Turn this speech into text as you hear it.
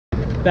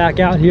Back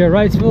out here at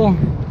Wrightsville.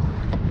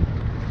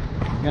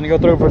 Gonna go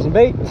throw for some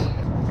bait.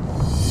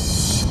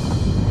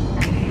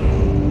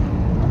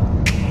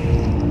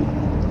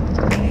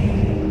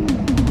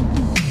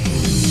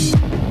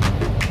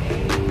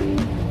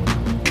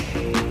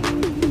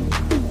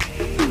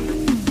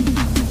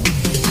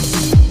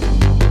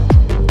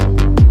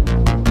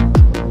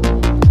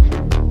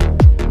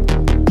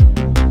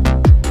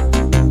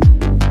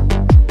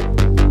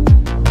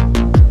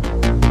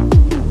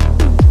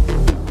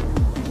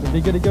 Be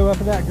good to go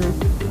after that group.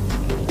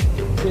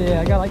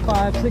 Yeah, I got like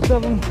 5, 6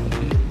 of them.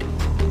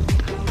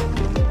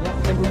 Yep,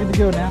 I think we're good to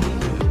go now.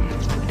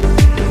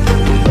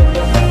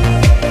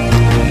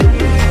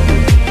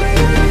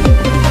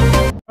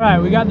 All right,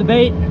 we got the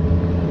bait.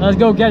 Let's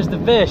go catch the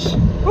fish.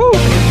 Woo!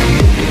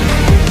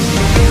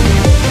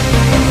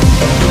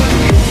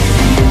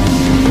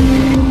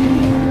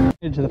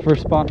 To the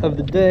first spot of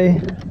the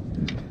day.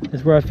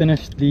 This is where I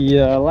finished the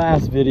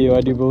last video,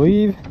 I do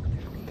believe.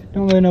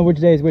 Don't really know which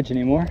day is which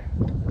anymore.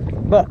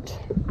 But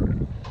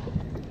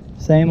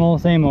same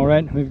old,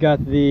 right? We've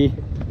got the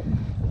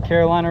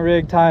Carolina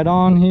rig tied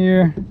on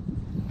here,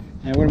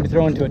 and we're gonna be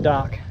throwing to a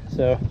dock.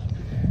 So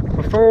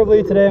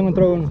preferably today I'm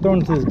gonna throw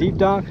into this deep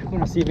dock. I'm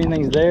gonna see if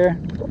anything's there.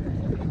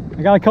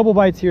 I got a couple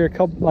bites here,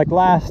 like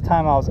last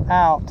time I was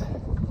out,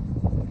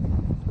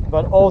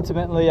 but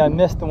ultimately I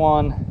missed the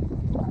one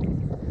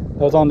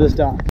that was on this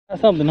dock. Got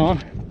something on.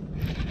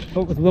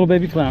 Oh, with a little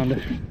baby flounder.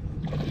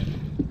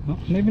 Well,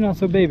 maybe not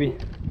so baby.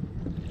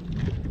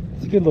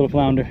 It's a good little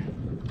flounder.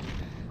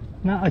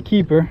 Not a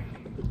keeper,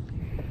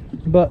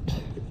 but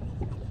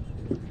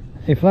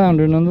a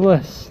flounder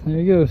nonetheless. There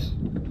he goes.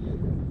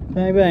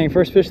 Bang bang,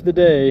 first fish of the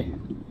day.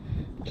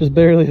 Just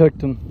barely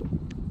hooked him.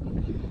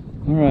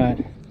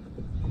 Alright.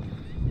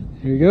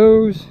 Here he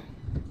goes.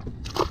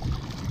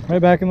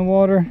 Right back in the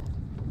water.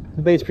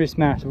 The bait's pretty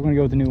smashed, so we're gonna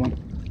go with the new one.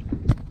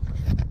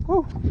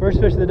 Woo, first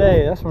fish of the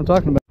day, that's what I'm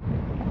talking about.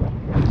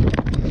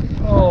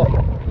 Oh,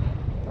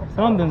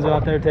 something's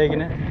out there taking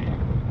it.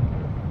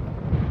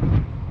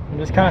 I'm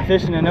just kind of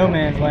fishing in no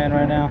man's land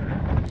right now.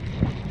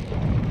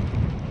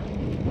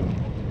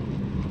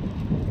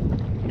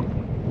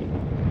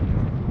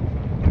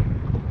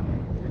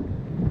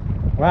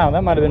 Wow,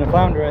 that might have been a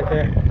flounder right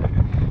there.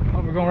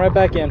 Oh, we're going right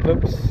back in,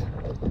 folks.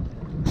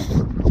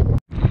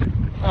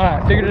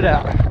 Alright, figured it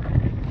out.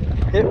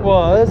 It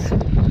was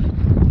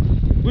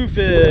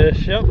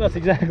bluefish. Yep, that's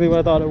exactly what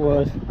I thought it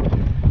was.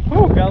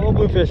 Woo, got a little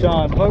bluefish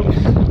on, folks.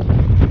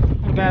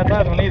 Not a bad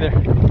size one either.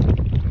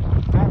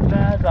 Not a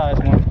bad size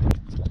one.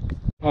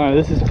 Alright,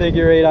 this is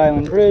Figure 8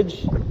 Island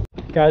Bridge.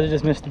 Guys, I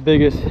just missed the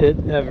biggest hit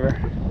ever.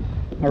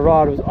 My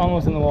rod was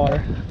almost in the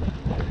water.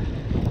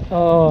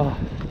 Oh,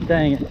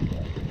 dang it.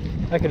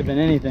 That could have been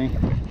anything.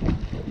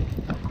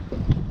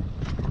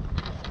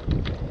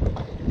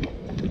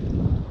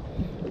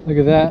 Look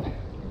at that.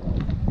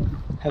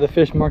 Had the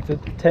fish marked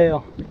at the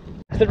tail.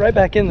 I slid right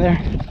back in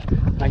there.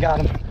 I got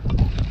him.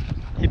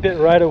 He bit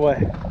right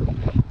away.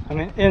 I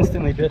mean,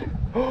 instantly bit.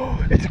 Oh,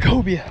 it's a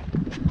cobia.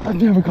 I've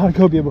never caught a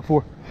cobia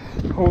before.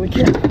 Holy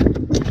cow.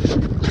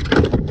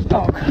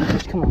 Oh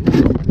gosh, come on.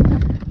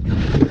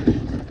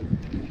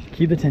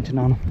 Keep the tension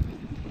on him.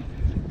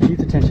 Keep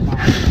the tension on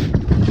him.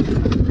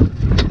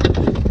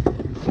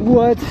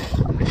 What?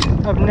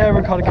 I've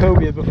never caught a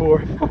cobia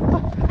before.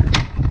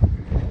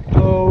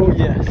 Oh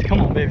yes,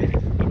 come on baby.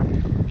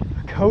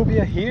 A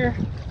cobia here?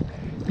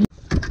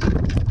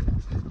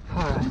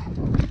 Alright.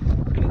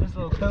 Look at this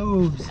little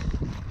cobes.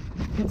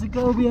 It's a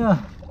cobia.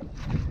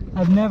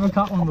 I've never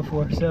caught one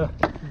before, so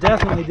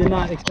definitely did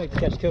not expect to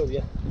catch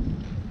cobia.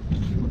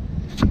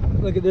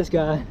 Look at this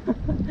guy.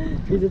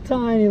 He's a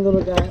tiny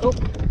little guy. Oh,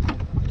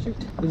 shoot.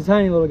 He's a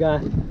tiny little guy,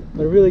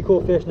 but a really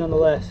cool fish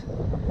nonetheless.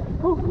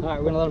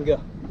 Alright, we're gonna let him go.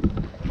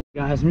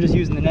 Guys, I'm just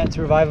using the net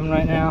to revive him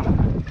right now.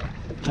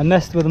 I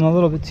messed with him a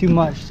little bit too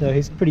much, so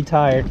he's pretty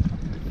tired.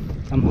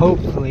 I'm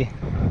hoping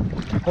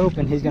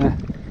he's gonna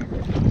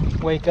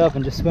wake up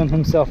and just swim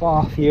himself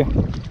off here.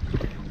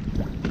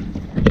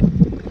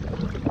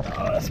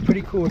 Oh, that's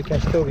pretty cool to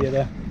catch cobia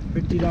though.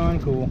 Pretty darn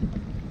cool.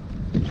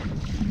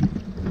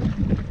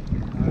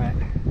 Alright.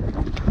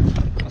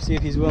 I'll see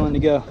if he's willing to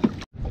go.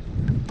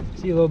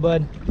 See you, little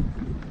bud.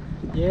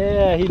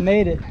 Yeah, he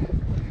made it.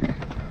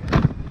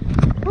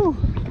 Woo.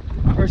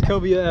 First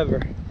cobia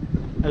ever.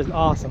 That is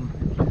awesome.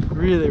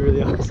 Really,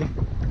 really awesome.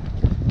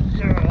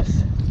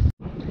 Yes.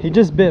 He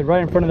just bit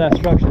right in front of that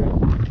structure.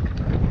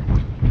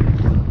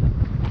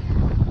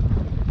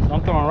 So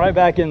I'm throwing right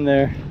back in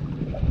there.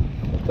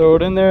 Throw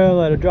it in there,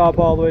 let it drop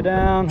all the way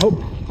down.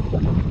 Hope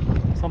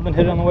something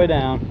hit it on the way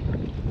down.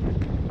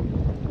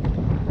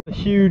 A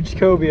huge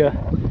cobia.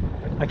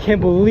 I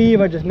can't believe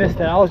I just missed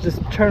that. I was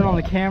just turning on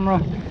the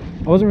camera.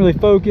 I wasn't really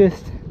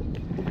focused.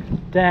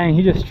 Dang,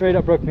 he just straight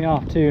up broke me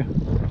off too.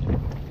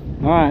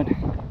 Alright.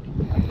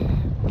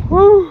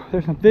 Woo!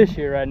 There's some fish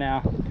here right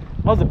now.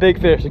 That was a big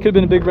fish. It could have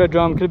been a big red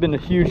drum, could have been a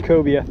huge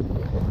cobia.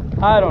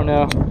 I don't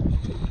know.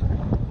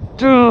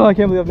 I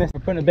can't believe I missed it.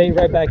 We're putting a bait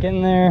right back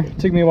in there. It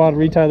took me a while to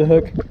retie the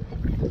hook.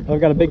 I've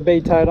got a big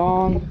bait tied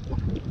on.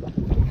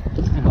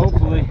 And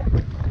hopefully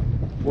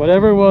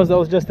whatever it was that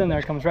was just in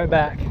there comes right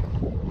back.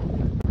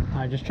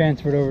 I just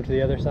transferred over to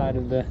the other side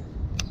of the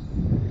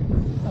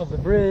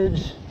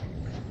bridge.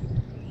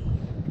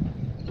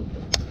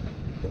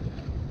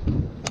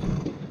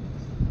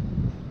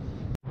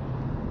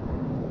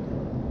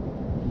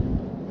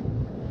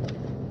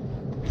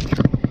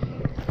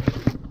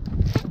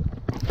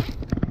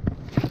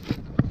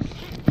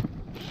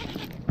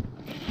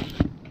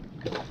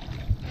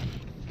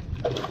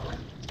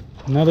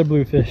 Another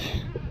bluefish.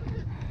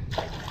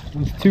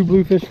 That's 2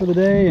 bluefish for the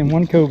day and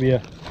 1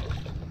 cobia.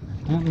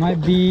 That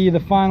might be the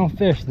final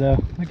fish though.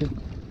 Look at,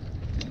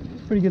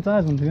 pretty good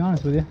size one, to be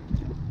honest with you.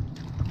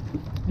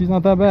 He's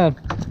not that bad.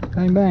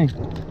 Bang bang.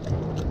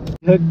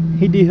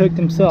 He dehooked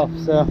himself,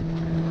 so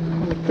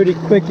a pretty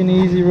quick and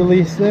easy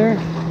release there.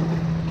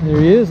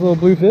 There he is, little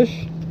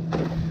bluefish.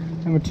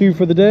 Number 2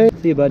 for the day.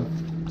 See you, bud.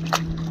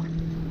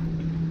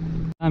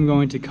 I'm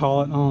going to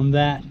call it on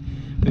that.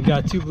 We've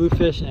got 2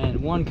 bluefish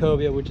and 1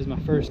 cobia, which is my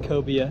first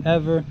cobia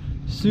ever.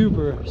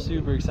 Super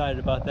excited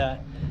about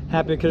that.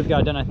 Happy I could have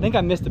got it done. I think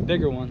I missed a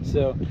bigger one,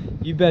 so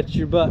you bet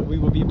your butt we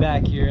will be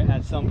back here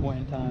at some point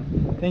in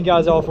time. Thank you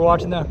guys all for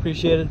watching though.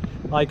 Appreciate it.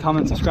 Like,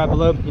 comment, subscribe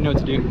below. You know what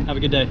to do. Have a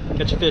good day.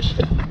 Catch your fish.